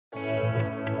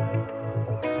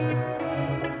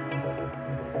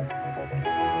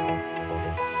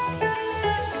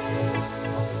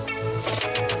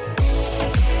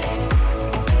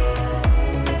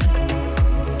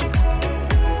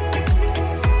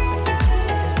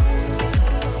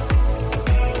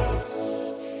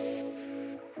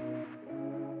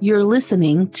You're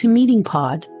listening to Meeting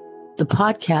Pod, the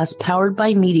podcast powered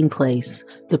by Meeting Place,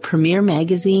 the premier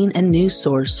magazine and news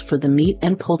source for the meat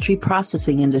and poultry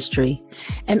processing industry,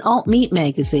 and Alt Meat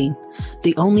Magazine,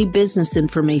 the only business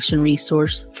information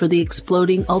resource for the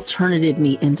exploding alternative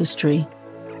meat industry.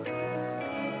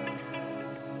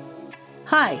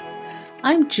 Hi,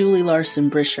 I'm Julie Larson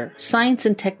Brisher, Science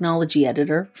and Technology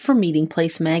Editor for Meeting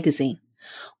Place Magazine.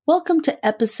 Welcome to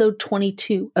episode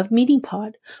 22 of Meeting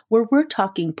Pod, where we're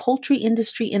talking poultry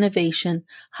industry innovation,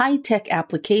 high-tech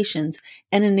applications,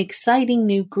 and an exciting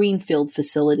new greenfield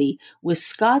facility with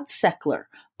Scott Sechler,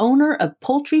 owner of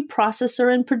poultry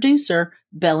processor and producer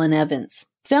Bell & Evans.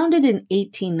 Founded in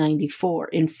 1894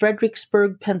 in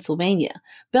Fredericksburg, Pennsylvania,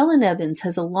 Bell & Evans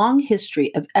has a long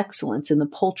history of excellence in the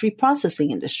poultry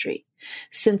processing industry.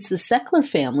 Since the Sechler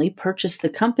family purchased the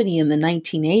company in the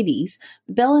 1980s,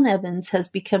 Bell & Evans has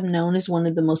become known as one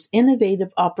of the most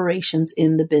innovative operations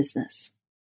in the business.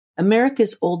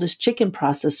 America's oldest chicken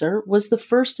processor was the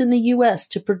first in the U.S.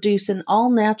 to produce an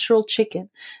all-natural chicken,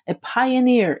 a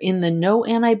pioneer in the no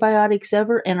antibiotics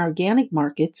ever and organic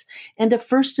markets, and a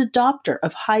first adopter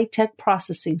of high-tech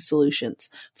processing solutions,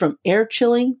 from air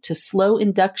chilling to slow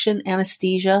induction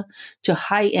anesthesia to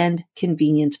high-end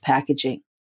convenience packaging.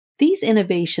 These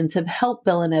innovations have helped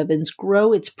Bell & Evans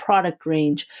grow its product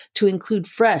range to include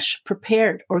fresh,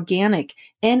 prepared, organic,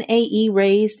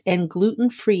 NAE-raised, and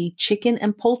gluten-free chicken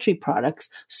and poultry products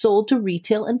sold to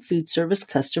retail and food service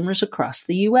customers across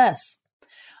the U.S.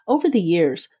 Over the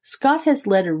years, Scott has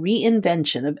led a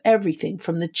reinvention of everything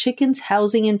from the chicken's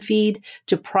housing and feed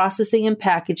to processing and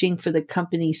packaging for the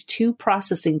company's 2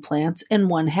 processing plants and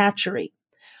 1 hatchery.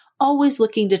 Always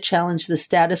looking to challenge the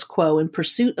status quo in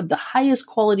pursuit of the highest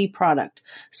quality product,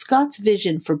 Scott's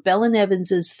vision for Bell &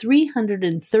 Evans'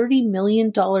 $330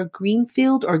 million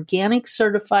greenfield organic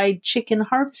certified chicken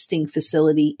harvesting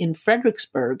facility in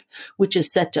Fredericksburg, which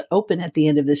is set to open at the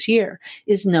end of this year,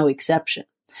 is no exception.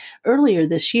 Earlier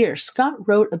this year, Scott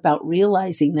wrote about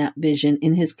realizing that vision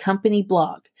in his company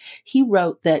blog. He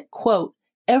wrote that, quote,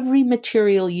 "Every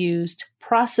material used,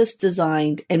 process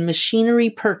designed, and machinery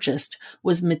purchased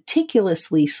was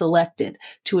meticulously selected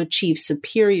to achieve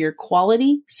superior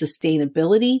quality,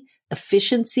 sustainability,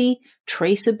 efficiency,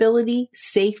 traceability,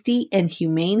 safety, and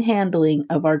humane handling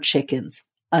of our chickens,"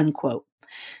 unquote.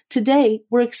 Today,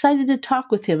 we're excited to talk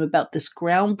with him about this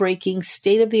groundbreaking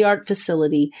state-of-the-art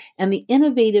facility and the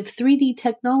innovative 3D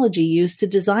technology used to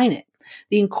design it.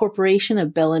 The incorporation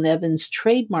of Bell & Evans'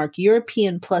 trademark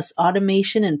European Plus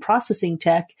automation and processing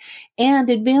tech, and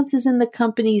advances in the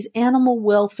company's animal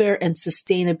welfare and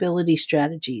sustainability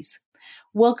strategies.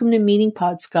 Welcome to Meeting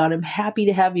Pod, Scott. I'm happy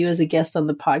to have you as a guest on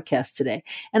the podcast today,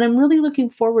 and I'm really looking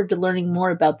forward to learning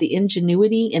more about the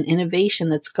ingenuity and innovation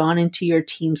that's gone into your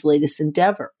team's latest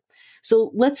endeavor.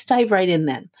 So let's dive right in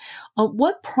then.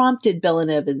 What prompted Bell &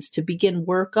 Evans to begin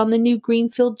work on the new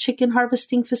greenfield chicken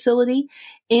harvesting facility?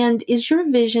 And is your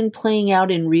vision playing out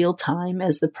in real time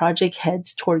as the project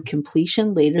heads toward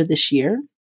completion later this year?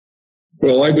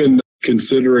 Well, I've been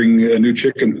considering a new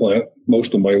chicken plant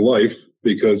most of my life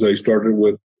because I started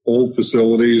with old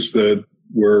facilities that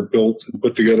were built and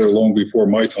put together long before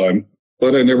my time.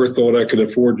 But I never thought I could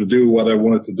afford to do what I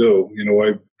wanted to do. You know,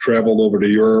 I traveled over to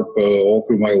Europe all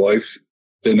through my life,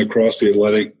 been across the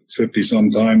Atlantic 50-some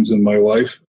times in my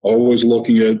life, always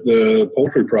looking at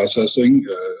poultry processing.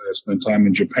 I spent time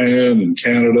in Japan and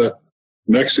Canada,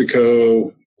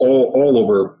 Mexico, all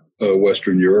over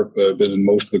Western Europe. I've been in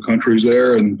most of the countries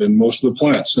there and been most of the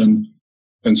plants. And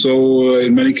so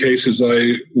in many cases,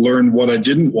 I learned what I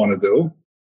didn't want to do.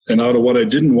 And out of what I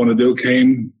didn't want to do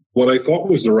came what I thought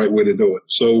was the right way to do it.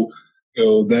 So,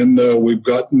 then we've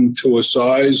gotten to a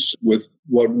size with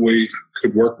what we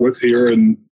could work with here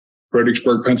in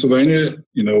Fredericksburg, Pennsylvania.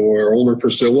 Our older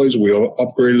facilities, we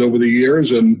upgraded over the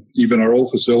years, and even our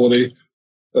old facility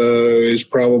is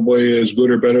probably as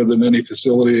good or better than any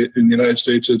facility in the United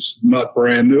States. It's not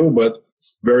brand new, but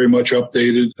very much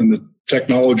updated. And the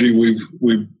technology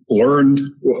we've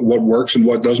learned what works and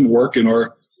what doesn't work in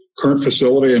our current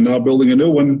facility, and now building a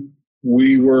new one.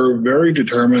 We were very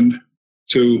determined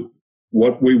to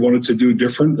what we wanted to do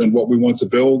different and what we wanted to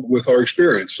build with our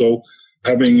experience. So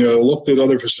having looked at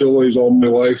other facilities all my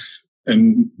life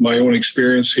and my own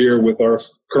experience here with our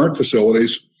current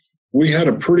facilities, we had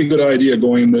a pretty good idea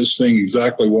going into this thing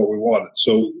exactly what we wanted.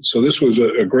 So this was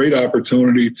a great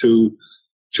opportunity to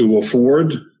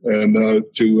afford and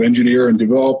to engineer and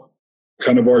develop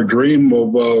kind of our dream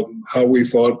of how we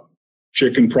thought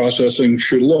chicken processing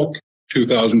should look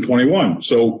 2021.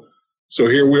 So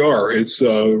here we are. It's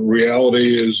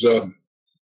reality is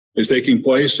taking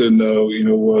place, and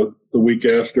the week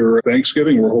after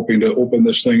Thanksgiving. We're hoping to open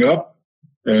this thing up.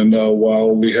 And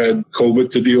while we had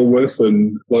COVID to deal with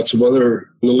and lots of other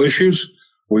little issues,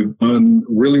 we've done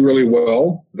really, really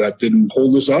well. That didn't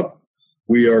hold us up.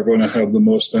 We are going to have the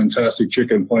most fantastic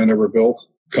chicken plant ever built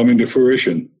coming to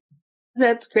fruition.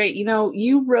 That's great.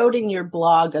 You wrote in your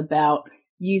blog about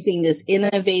using this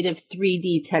innovative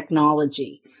 3D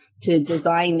technology to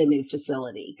design the new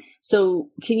facility. So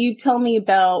can you tell me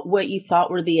about what you thought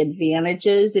were the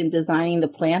advantages in designing the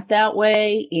plant that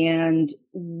way and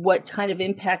what kind of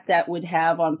impact that would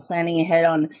have on planning ahead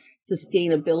on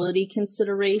sustainability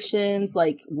considerations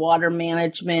like water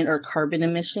management or carbon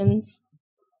emissions?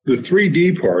 The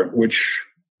 3D part, which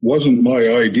wasn't my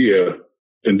idea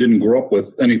and didn't grow up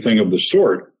with anything of the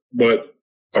sort, but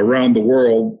around the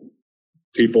world,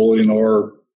 people in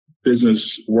our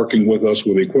business working with us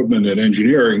with equipment and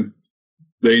engineering,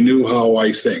 they knew how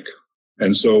I think.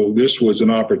 And so this was an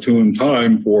opportune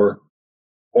time for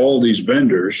all these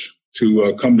vendors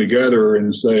to come together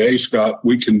and say, hey, Scott,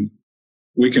 we can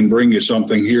bring you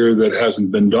something here that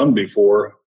hasn't been done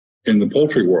before in the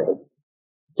poultry world.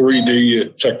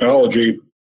 3D technology,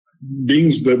 being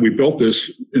that we built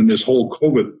this in this whole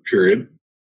COVID period,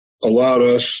 allowed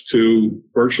us to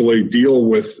virtually deal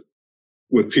with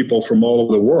people from all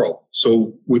over the world.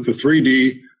 So with the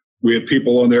 3D, we had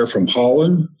people on there from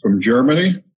Holland, from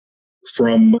Germany,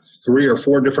 from 3 or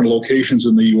 4 different locations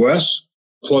in the U.S.,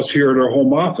 plus here at our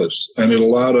home office. And it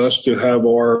allowed us to have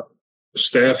our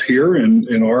staff here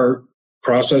in our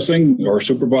processing, our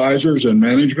supervisors and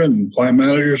management and plant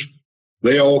managers,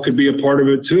 they all could be a part of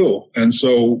it too. And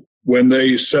so when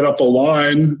they set up a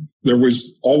line, there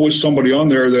was always somebody on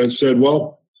there that said,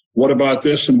 well, what about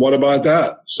this and what about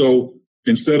that? So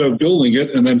instead of building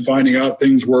it and then finding out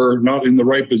things were not in the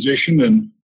right position and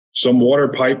some water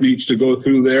pipe needs to go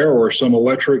through there or some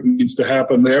electric needs to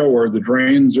happen there or the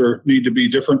drains need to be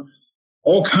different,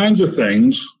 all kinds of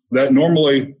things that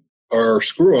normally are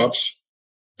screw-ups,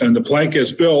 and the plant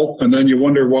gets built and then you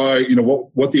wonder why,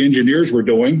 what the engineers were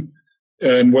doing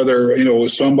and whether,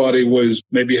 somebody was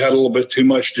maybe had a little bit too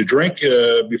much to drink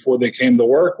before they came to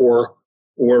work or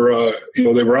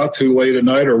they were out too late at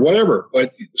night or whatever.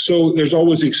 But so there's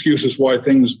always excuses why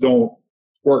things don't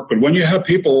work. But when you have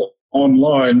people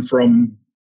online from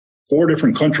 4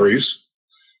 different countries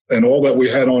and all that we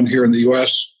had on here in the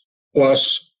U.S.,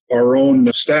 plus our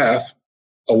own staff,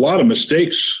 a lot of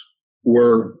mistakes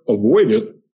were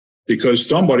avoided because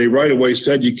somebody right away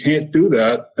said you can't do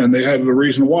that, and they had the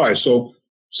reason why. So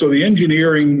the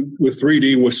engineering with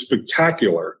 3D was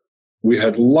spectacular. We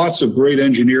had lots of great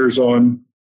engineers on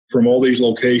from all these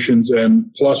locations,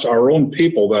 and plus our own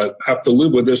people that have to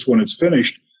live with this when it's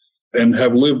finished and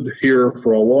have lived here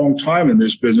for a long time in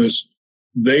this business.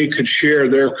 They could share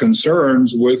their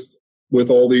concerns with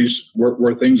all these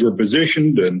where things were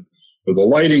positioned and with the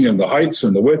lighting and the heights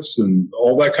and the widths and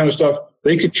all that kind of stuff.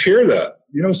 They could share that.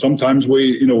 Sometimes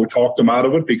we talked them out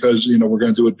of it because, we're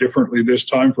going to do it differently this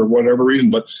time for whatever reason.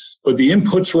 But the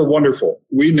inputs were wonderful.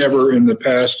 We never in the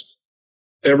past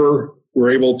ever were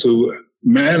able to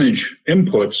manage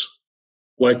inputs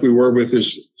like we were with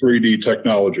this 3D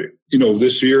technology.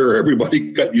 This year,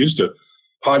 everybody got used to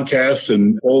podcasts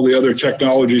and all the other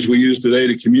technologies we use today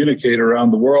to communicate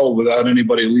around the world without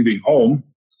anybody leaving home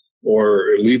or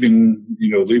leaving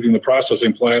the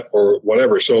processing plant or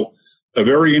whatever. So a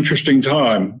very interesting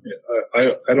time.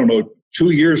 I don't know,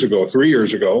 2 years ago, 3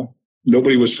 years ago,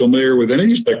 nobody was familiar with any of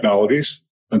these technologies.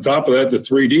 On top of that, the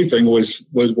 3D thing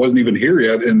wasn't even here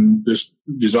yet in this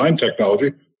design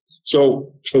technology.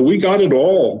 So we got it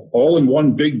all in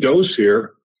one big dose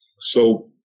here. So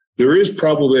there is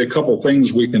probably a couple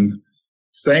things we can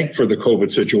thank for the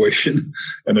COVID situation.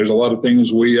 And there's a lot of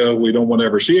things we don't want to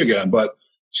ever see again. But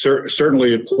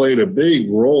certainly it played a big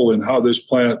role in how this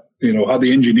plant, how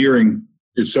the engineering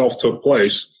itself took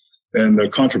place and the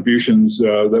contributions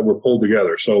that were pulled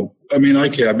together. So, I've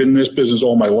been in this business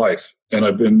all my life, and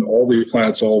I've been all these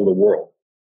plants all over the world,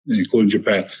 including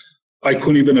Japan. I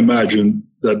couldn't even imagine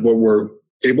that what we're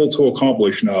able to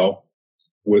accomplish now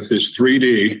with this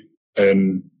 3D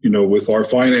and, with our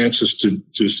finances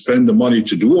to spend the money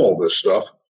to do all this stuff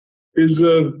is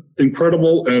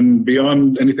incredible and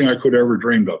beyond anything I could ever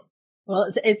dreamed of. Well,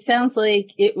 it sounds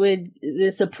like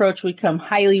this approach would come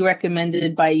highly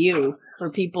recommended by you for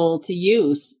people to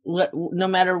use, no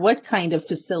matter what kind of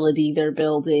facility they're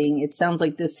building. It sounds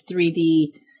like this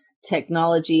 3D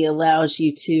technology allows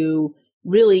you to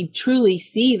really truly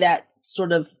see that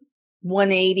sort of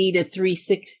 180 to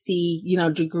 360,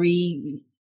 degree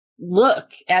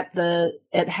look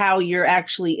at how you're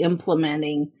actually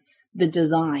implementing the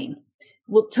design.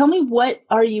 Well, tell me, what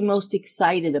are you most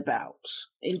excited about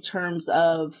in terms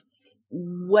of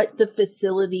what the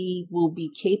facility will be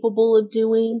capable of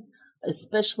doing,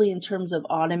 especially in terms of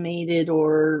automated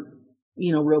or,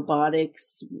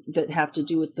 robotics that have to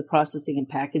do with the processing and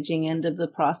packaging end of the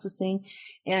processing?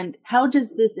 And how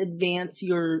does this advance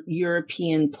your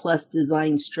European plus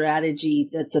design strategy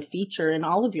that's a feature in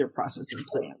all of your processing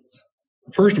plants?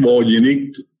 First of all,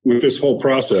 unique with this whole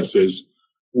process is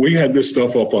we had this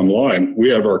stuff up online. We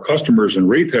have our customers and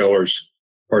retailers,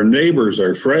 our neighbors,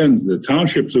 our friends, the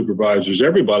township supervisors,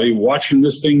 everybody watching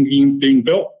this thing being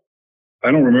built.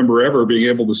 I don't remember ever being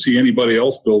able to see anybody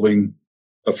else building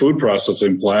a food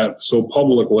processing plant so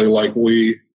publicly like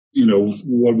the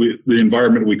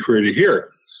environment we created here.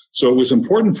 So it was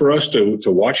important for us to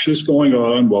watch this going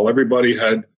on while everybody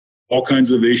had all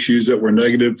kinds of issues that were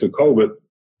negative to COVID.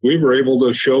 We were able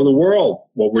to show the world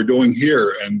what we're doing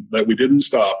here and that we didn't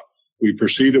stop. We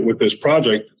proceeded with this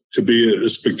project to be a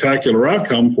spectacular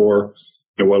outcome for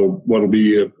what'll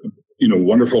be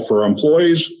wonderful for our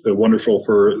employees, wonderful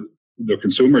for the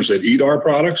consumers that eat our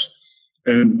products,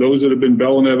 and those that have been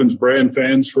Bell & Evans brand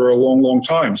fans for a long, long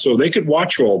time. So they could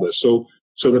watch all this. So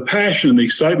the passion and the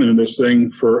excitement in this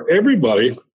thing for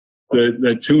everybody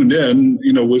that tuned in,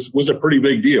 was a pretty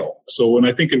big deal. So, and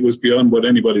I think it was beyond what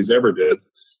anybody's ever did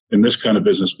in this kind of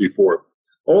business before.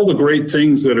 All the great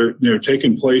things that are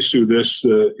taking place through this,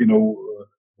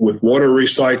 with water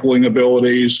recycling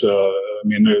abilities,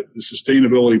 the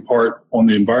sustainability part on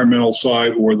the environmental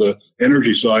side or the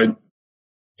energy side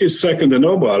is second to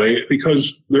nobody,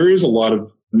 because there is a lot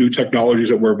of new technologies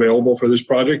that were available for this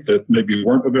project that maybe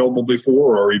weren't available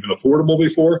before or even affordable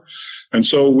before. And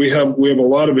so we have a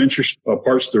lot of interest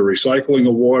parts to recycling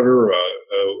of water,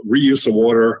 reuse of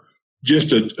water,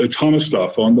 just a ton of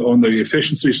stuff. On the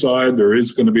efficiency side, there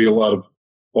is going to be a lot of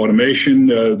automation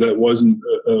that wasn't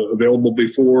available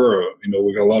before.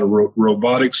 We got a lot of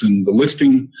robotics in the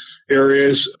lifting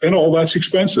areas, and all that's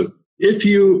expensive. If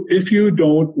you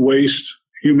don't waste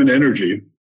human energy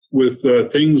with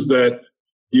things that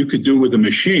you could do with a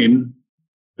machine,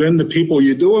 then the people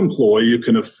you do employ, you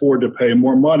can afford to pay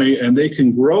more money, and they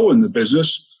can grow in the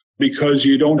business because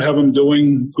you don't have them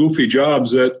doing goofy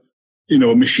jobs that,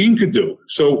 a machine could do.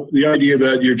 So the idea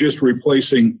that you're just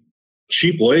replacing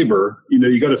cheap labor,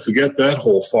 you got to forget that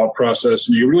whole thought process,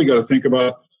 and you really got to think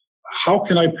about how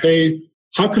can I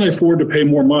afford to pay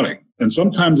more money? And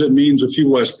sometimes it means a few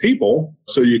less people,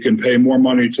 so you can pay more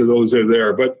money to those that are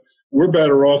there. But we're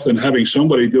better off than having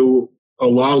somebody do a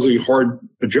lousy, hard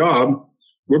job.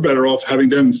 We're better off having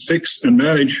them fix and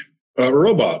manage a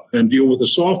robot and deal with the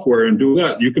software and do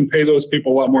that. You can pay those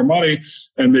people a lot more money,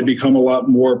 and they become a lot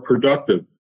more productive.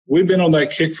 We've been on that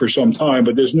kick for some time,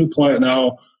 but this new plant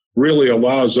now really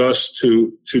allows us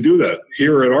to do that.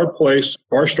 Here at our place,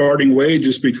 our starting wage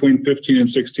is between $15 and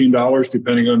 $16,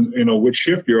 depending on, which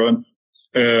shift you're on.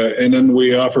 And then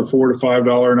we offer $4 to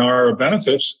 $5 an hour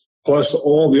benefits, plus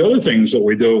all the other things that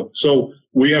we do. So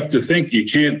we have to think you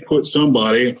can't put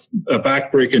somebody a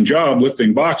backbreaking job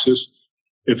lifting boxes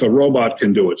if a robot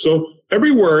can do it. So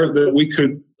everywhere that we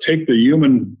could take the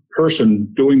human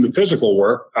person doing the physical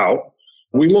work out,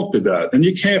 we looked at that. And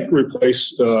you can't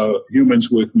replace humans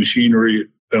with machinery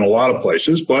in a lot of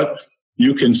places, but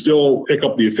you can still pick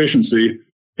up the efficiency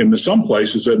in some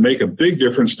places that make a big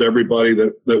difference to everybody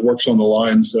that works on the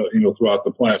lines, throughout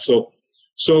the plant. So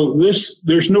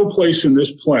there's no place in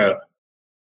this plant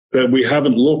that we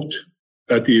haven't looked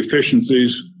at the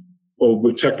efficiencies of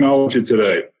the technology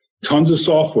today. Tons of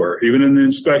software, even in the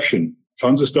inspection,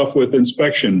 tons of stuff with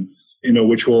inspection,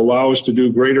 which will allow us to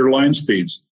do greater line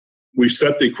speeds. We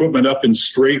set the equipment up in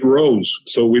straight rows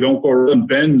so we don't go around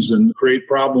bends and create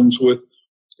problems with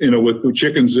the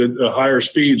chickens at higher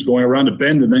speeds going around a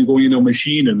bend and then going into a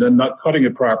machine and then not cutting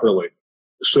it properly.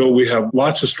 So we have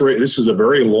lots of straight. This is a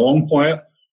very long plant.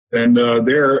 And I've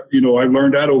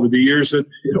learned that over the years that,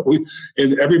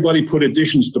 and everybody put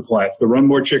additions to plants to run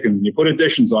more chickens. And you put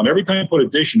additions on. Every time you put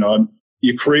addition on,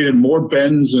 you created more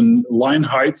bends and line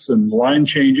heights and line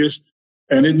changes.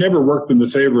 And it never worked in the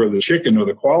favor of the chicken or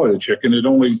the quality of the chicken. It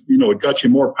only, it got you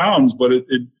more pounds, but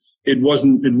it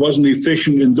wasn't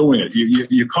efficient in doing it.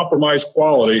 You compromise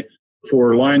quality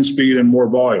for line speed and more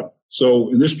volume. So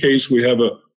in this case, we have a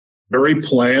very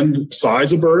planned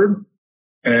size of bird,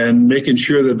 and making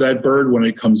sure that bird, when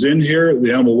it comes in here,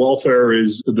 the animal welfare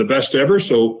is the best ever.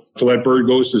 So that bird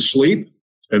goes to sleep,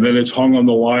 and then it's hung on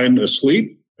the line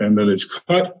asleep, and then it's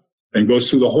cut and goes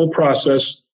through the whole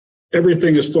process.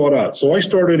 Everything is thought out. So I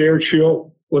started Air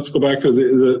Chill. Let's go back to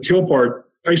the chill part.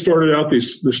 I started out the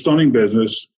stunning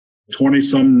business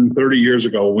 30 years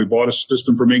ago. We bought a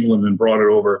system from England and brought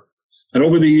it over. And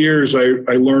over the years, I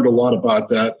learned a lot about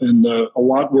that. And a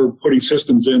lot were putting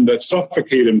systems in that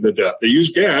suffocate them to death. They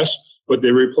use gas, but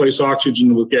they replace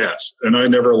oxygen with gas. And I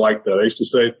never liked that. I used to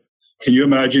say, can you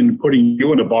imagine putting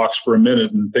you in a box for a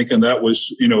minute and thinking that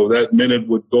was, that minute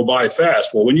would go by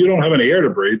fast? Well, when you don't have any air to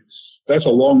breathe, that's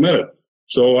a long minute.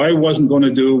 So I wasn't going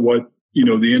to do what,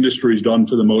 the industry's done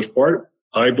for the most part.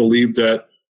 I believe that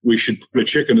we should put a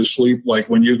chicken to sleep, like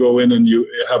when you go in and you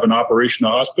have an operation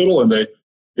in a hospital and they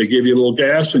give you a little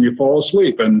gas and you fall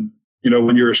asleep. And,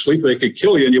 when you're asleep, they could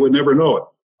kill you and you would never know it.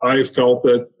 I felt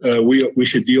that we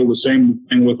should deal the same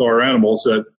thing with our animals,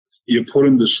 that you put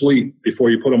them to sleep before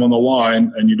you put them on the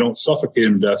line and you don't suffocate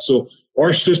them to death. So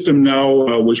our system now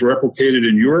was replicated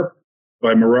in Europe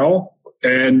by Morel,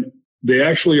 and they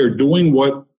actually are doing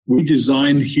what we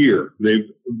designed here. They've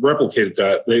replicated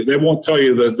that. They won't tell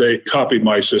you that they copied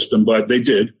my system, but they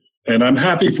did. And I'm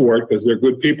happy for it because they're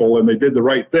good people and they did the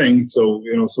right thing. So,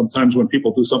 sometimes when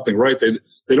people do something right,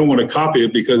 they don't want to copy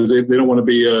it because they don't want to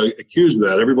be accused of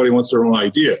that. Everybody wants their own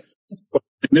idea. But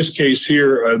in this case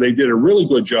here, they did a really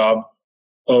good job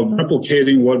of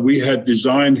replicating what we had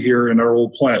designed here in our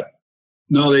old plant.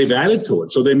 Now they've added to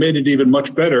it. So they made it even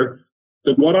much better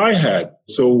than what I had.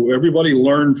 So everybody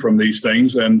learned from these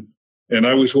things, and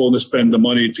I was willing to spend the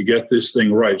money to get this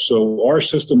thing right. So our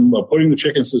system of putting the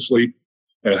chickens to sleep,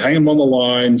 hang them on the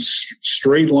line,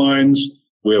 straight lines.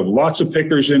 We have lots of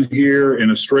pickers in here in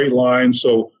a straight line.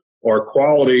 So our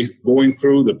quality going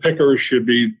through the pickers should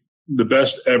be the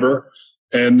best ever.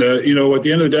 And, at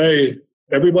the end of the day,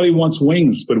 everybody wants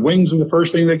wings, but wings are the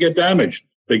first thing that get damaged.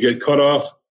 They get cut off,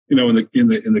 in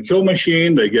the kill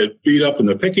machine. They get beat up in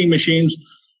the picking machines.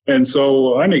 And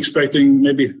so I'm expecting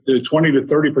maybe 20 to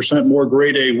 30% more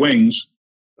grade A wings,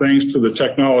 thanks to the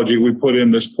technology we put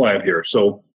in this plant here.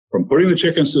 So from putting the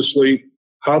chickens to sleep,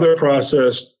 how they're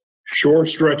processed, short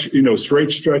stretch,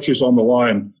 straight stretches on the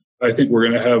line, I think we're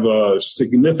going to have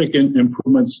significant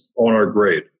improvements on our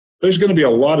grade. There's going to be a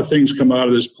lot of things come out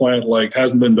of this plant like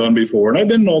hasn't been done before. And I've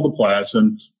been in all the plants,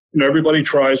 and everybody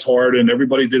tries hard and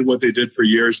everybody did what they did for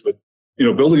years. But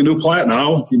building a new plant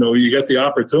now, you get the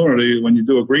opportunity when you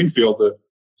do a greenfield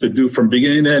to do from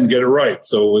beginning to end, get it right.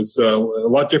 So it's a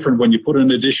lot different when you put an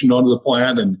addition onto the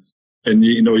plant and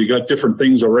you got different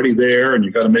things already there, and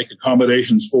you got to make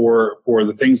accommodations for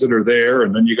the things that are there.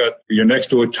 And then you're next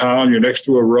to a town, you're next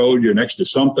to a road, you're next to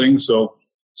something. So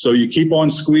you keep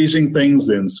on squeezing things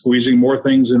in, squeezing more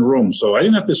things in rooms. So I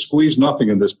didn't have to squeeze nothing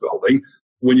in this building.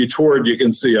 When you tour it, you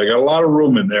can see I got a lot of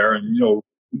room in there, and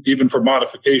even for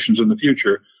modifications in the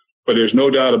future. But there's no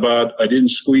doubt about I didn't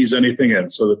squeeze anything in.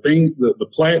 So the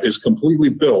plant is completely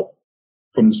built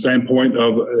from the standpoint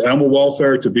of animal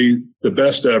welfare to be the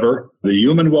best ever, the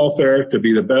human welfare to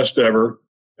be the best ever,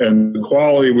 and the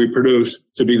quality we produce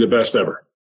to be the best ever.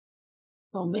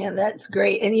 Oh, man, that's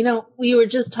great. And, we were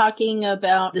just talking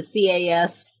about the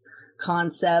CAS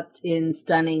concept in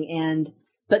stunning.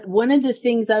 But one of the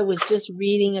things I was just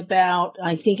reading about,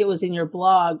 I think it was in your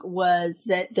blog, was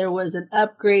that there was an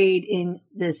upgrade in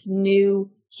this new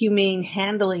humane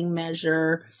handling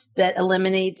measure that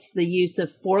eliminates the use of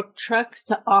fork trucks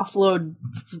to offload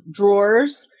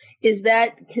drawers. Is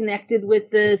that connected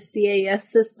with the CAS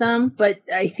system? But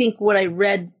I think what I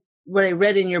read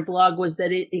in your blog was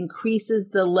that it increases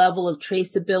the level of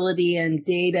traceability and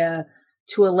data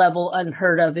to a level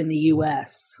unheard of in the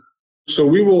U.S. So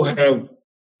we will have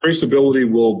traceability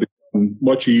will be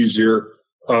much easier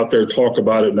out there. Talk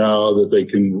about it now that they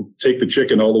can take the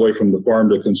chicken all the way from the farm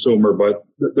to consumer. But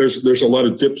there's a lot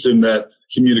of dips in that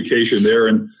communication there,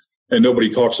 and nobody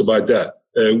talks about that.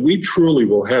 We truly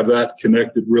will have that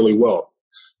connected really well.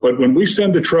 But when we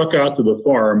send the truck out to the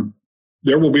farm,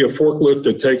 there will be a forklift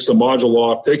that takes the module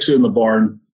off, takes it in the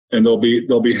barn, and they'll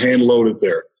be hand loaded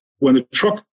there. When the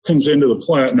truck comes into the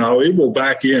plant now, it will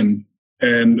back in,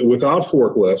 and without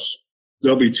forklifts,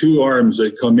 there'll be two arms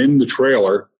that come in the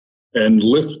trailer and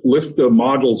lift the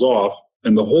modules off,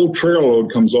 and the whole trailer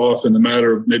load comes off in the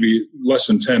matter of maybe less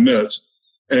than 10 minutes,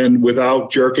 and without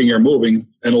jerking or moving.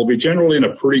 And it'll be generally in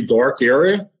a pretty dark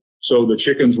area, so the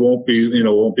chickens won't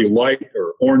be light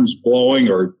or horns blowing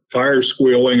or tires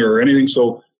squealing or anything.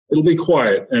 So it'll be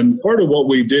quiet. And part of what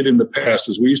we did in the past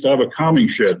is we used to have a calming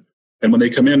shed. And when they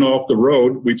come in off the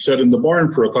road, we'd set in the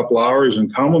barn for a couple hours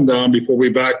and calm them down before we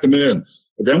backed them in.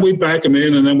 But then we'd back them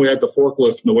in, and then we had the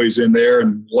forklift noise in there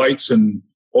and lights and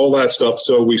all that stuff.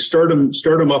 So we stirred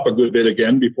them up a good bit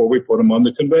again before we put them on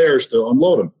the conveyors to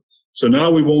unload them. So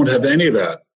now we won't have any of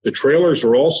that. The trailers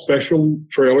are all special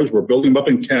trailers. We're building them up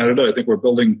in Canada. I think we're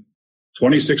building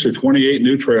 26 or 28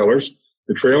 new trailers.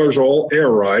 The trailers are all air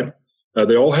ride.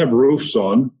 They all have roofs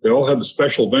on. They all have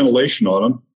special ventilation on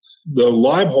them. The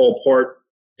live haul part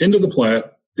into the plant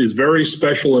is very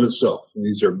special in itself.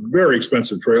 These are very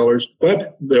expensive trailers,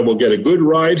 but they will get a good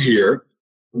ride here.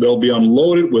 They'll be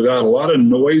unloaded without a lot of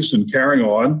noise and carrying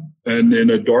on and in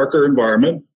a darker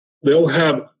environment. They'll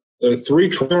have 3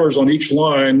 trailers on each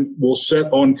line will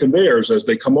set on conveyors as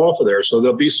they come off of there. So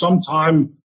there'll be some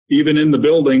time even in the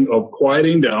building of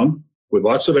quieting down with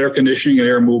lots of air conditioning and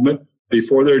air movement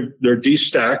before they're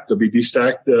destacked. They'll be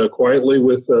destacked quietly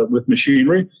with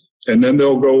machinery. And then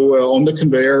they'll go on the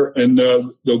conveyor and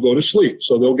they'll go to sleep.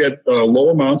 So they'll get low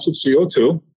amounts of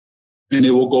CO2 and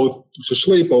it will go to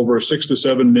sleep over a 6 to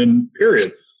 7 minute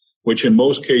period, which in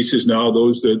most cases now,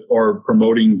 those that are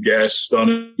promoting gas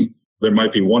stunning, there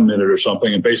might be 1 minute or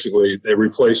something. And basically they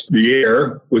replace the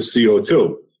air with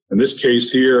CO2. In this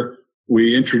case here,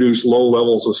 we introduce low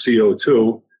levels of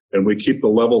CO2 and we keep the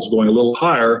levels going a little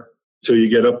higher till you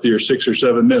get up to your 6 or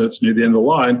 7 minutes near the end of the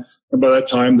line. And by that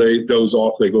time they doze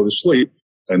off, they go to sleep.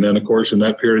 And then of course in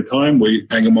that period of time, we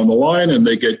hang them on the line and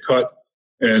they get cut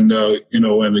and,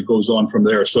 and it goes on from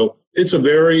there. So it's a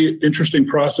very interesting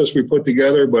process we put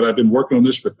together, but I've been working on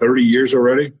this for 30 years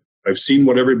already. I've seen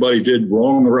what everybody did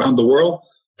wrong around the world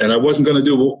and I wasn't going to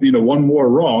do, one more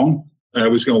wrong. I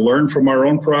was going to learn from our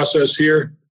own process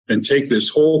here and take this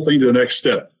whole thing to the next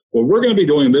step. What we're going to be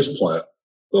doing in this plant,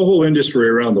 the whole industry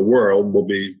around the world will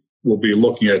be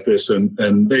looking at this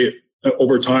and they,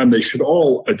 over time, they should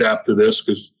all adapt to this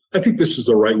because I think this is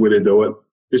the right way to do it.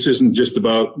 This isn't just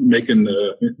about making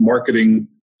marketing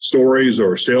stories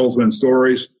or salesman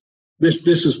stories. This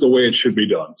is the way it should be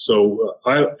done. So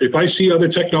if I see other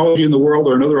technology in the world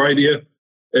or another idea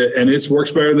and it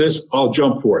works better than this, I'll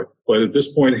jump for it. But at this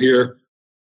point here,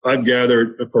 I've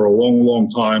gathered for a long, long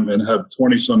time and have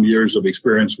 20 some years of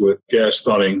experience with gas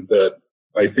stunning that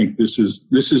I think this is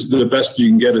the best you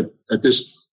can get at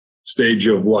this stage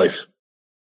of life.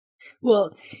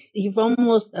 Well, you've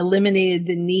almost eliminated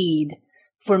the need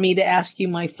for me to ask you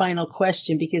my final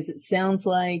question because it sounds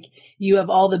like you have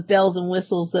all the bells and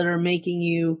whistles that are making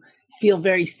you feel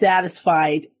very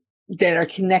satisfied that are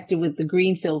connected with the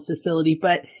Greenfield facility.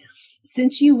 But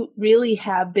since you really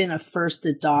have been a first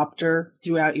adopter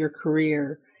throughout your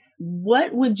career,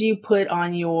 what would you put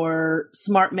on your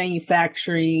smart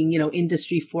manufacturing,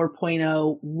 industry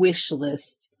 4.0 wish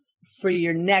list for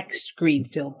your next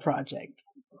Greenfield project?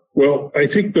 Well, I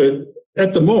think that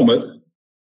at the moment,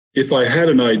 if I had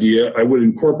an idea, I would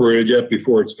incorporate it yet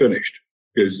before it's finished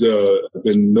because I've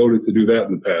been noted to do that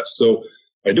in the past. So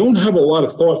I don't have a lot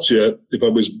of thoughts yet if I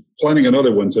was planning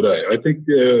another one today. I think,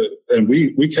 and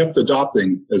we kept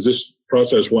adopting as this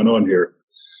process went on here.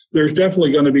 There's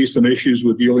definitely going to be some issues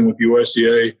with dealing with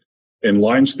USDA and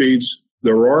line speeds.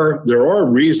 There are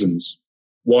reasons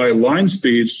why line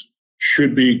speeds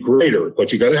should be greater,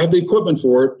 but you got to have the equipment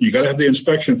for it. You got to have the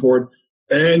inspection for it.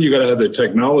 And you got to have the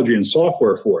technology and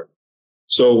software for it.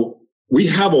 So we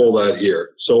have all that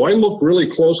here. So I look really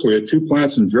closely at 2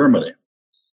 plants in Germany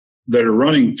that are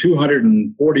running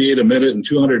 248 a minute and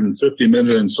 250 a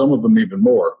minute, and some of them even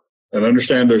more. And I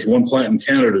understand there's 1 plant in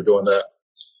Canada doing that.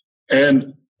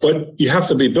 But you have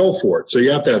to be built for it. So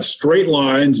you have to have straight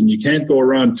lines and you can't go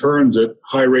around turns at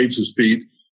high rates of speed.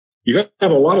 You got to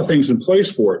have a lot of things in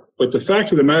place for it. But the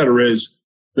fact of the matter is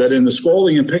that in the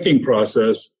scalding and picking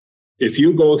process, if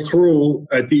you go through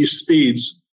at these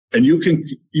speeds and you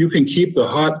can keep the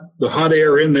hot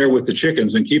air in there with the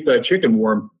chickens and keep that chicken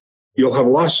warm, you'll have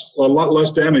a lot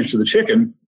less damage to the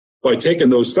chicken by taking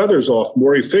those feathers off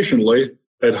more efficiently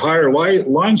at higher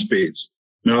line speeds.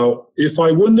 Now, if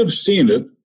I wouldn't have seen it,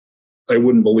 I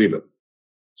wouldn't believe it.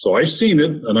 So I seen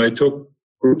it and I took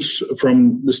groups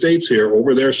from the States here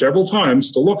over there several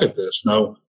times to look at this.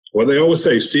 Now, what they always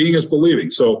say, seeing is believing.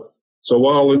 So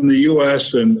while in the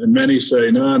U.S. and many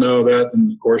say, no, that,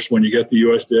 and of course, when you get the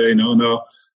USDA, no.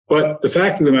 But the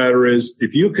fact of the matter is,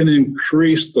 if you can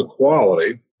increase the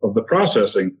quality of the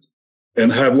processing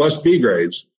and have less B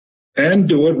grades and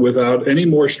do it without any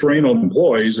more strain on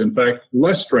employees, in fact,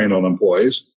 less strain on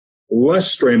employees, less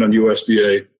strain on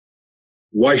USDA,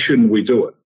 why shouldn't we do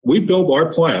it? We built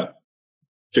our plant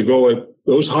to go at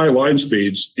those high line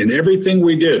speeds in everything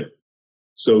we did.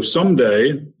 So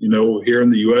someday, here in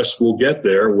the U.S., we'll get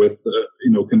there with,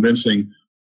 convincing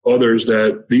others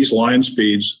that these line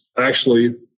speeds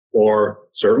actually are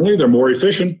certainly they're more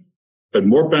efficient, but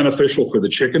more beneficial for the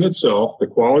chicken itself, the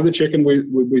quality of the chicken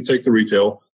we take to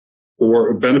retail,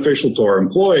 for beneficial to our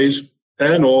employees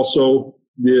and also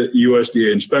the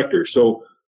USDA inspectors. So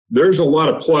there's a lot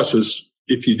of pluses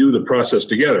if you do the process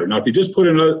together. Now, if you just put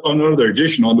another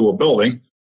addition onto a building,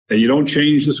 and you don't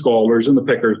change the scalders and the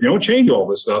pickers, you don't change all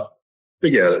this stuff,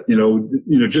 forget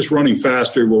it. Just running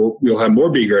faster, you'll have more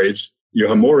B grades you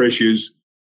have more issues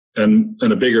and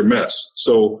a bigger mess.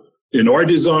 So in our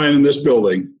design in this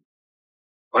building,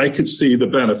 I could see the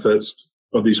benefits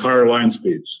of these higher line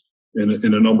speeds in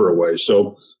a number of ways.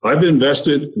 So I've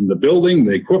invested in the building,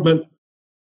 the equipment,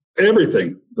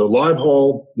 everything, the live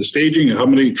hall, the staging, and how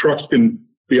many trucks can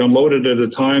be unloaded at a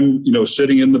time,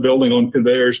 sitting in the building on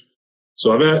conveyors.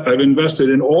 So I've invested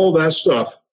in all that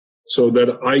stuff so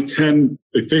that I can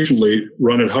efficiently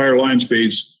run at higher line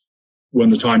speeds when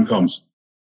the time comes.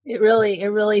 It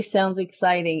really sounds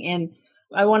exciting. And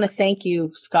I want to thank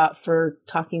you, Scott, for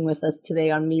talking with us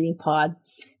today on Meeting Pod.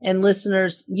 And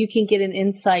listeners, you can get an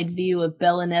inside view of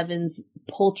Bell & Evans'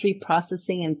 poultry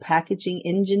processing and packaging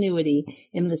ingenuity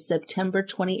in the September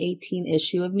 2018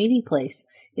 issue of Meeting Place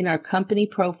in our company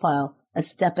profile, A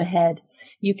Step Ahead.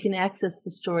 You can access the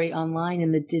story online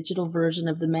in the digital version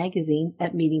of the magazine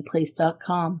at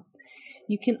meetingplace.com.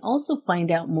 You can also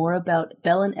find out more about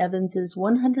Bell & Evans'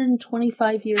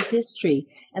 125-year history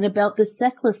and about the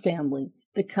Sechler family,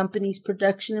 the company's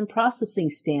production and processing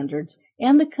standards,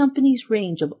 and the company's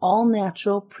range of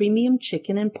all-natural premium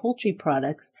chicken and poultry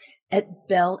products at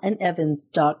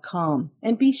bellandevans.com.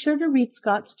 And be sure to read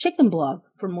Scott's chicken blog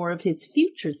for more of his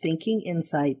future-thinking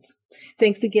insights.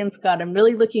 Thanks again, Scott. I'm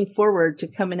really looking forward to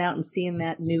coming out and seeing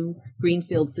that new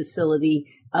Greenfield facility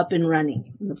up and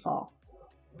running in the fall.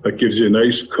 That gives you a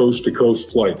nice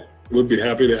coast-to-coast flight. We'd be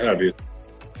happy to have you.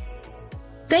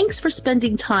 Thanks for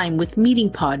spending time with Meeting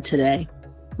Pod today.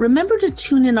 Remember to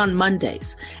tune in on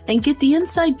Mondays and get the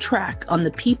inside track on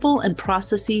the people and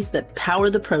processes that power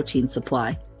the protein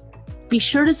supply. Be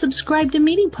sure to subscribe to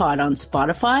Meeting Pod on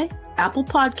Spotify, Apple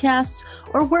Podcasts,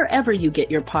 or wherever you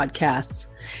get your podcasts.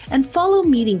 And follow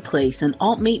Meeting Place and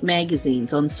AltMate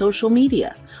magazines on social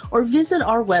media, or visit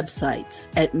our websites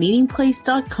at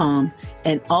meetingplace.com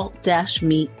and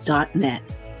alt-meet.net.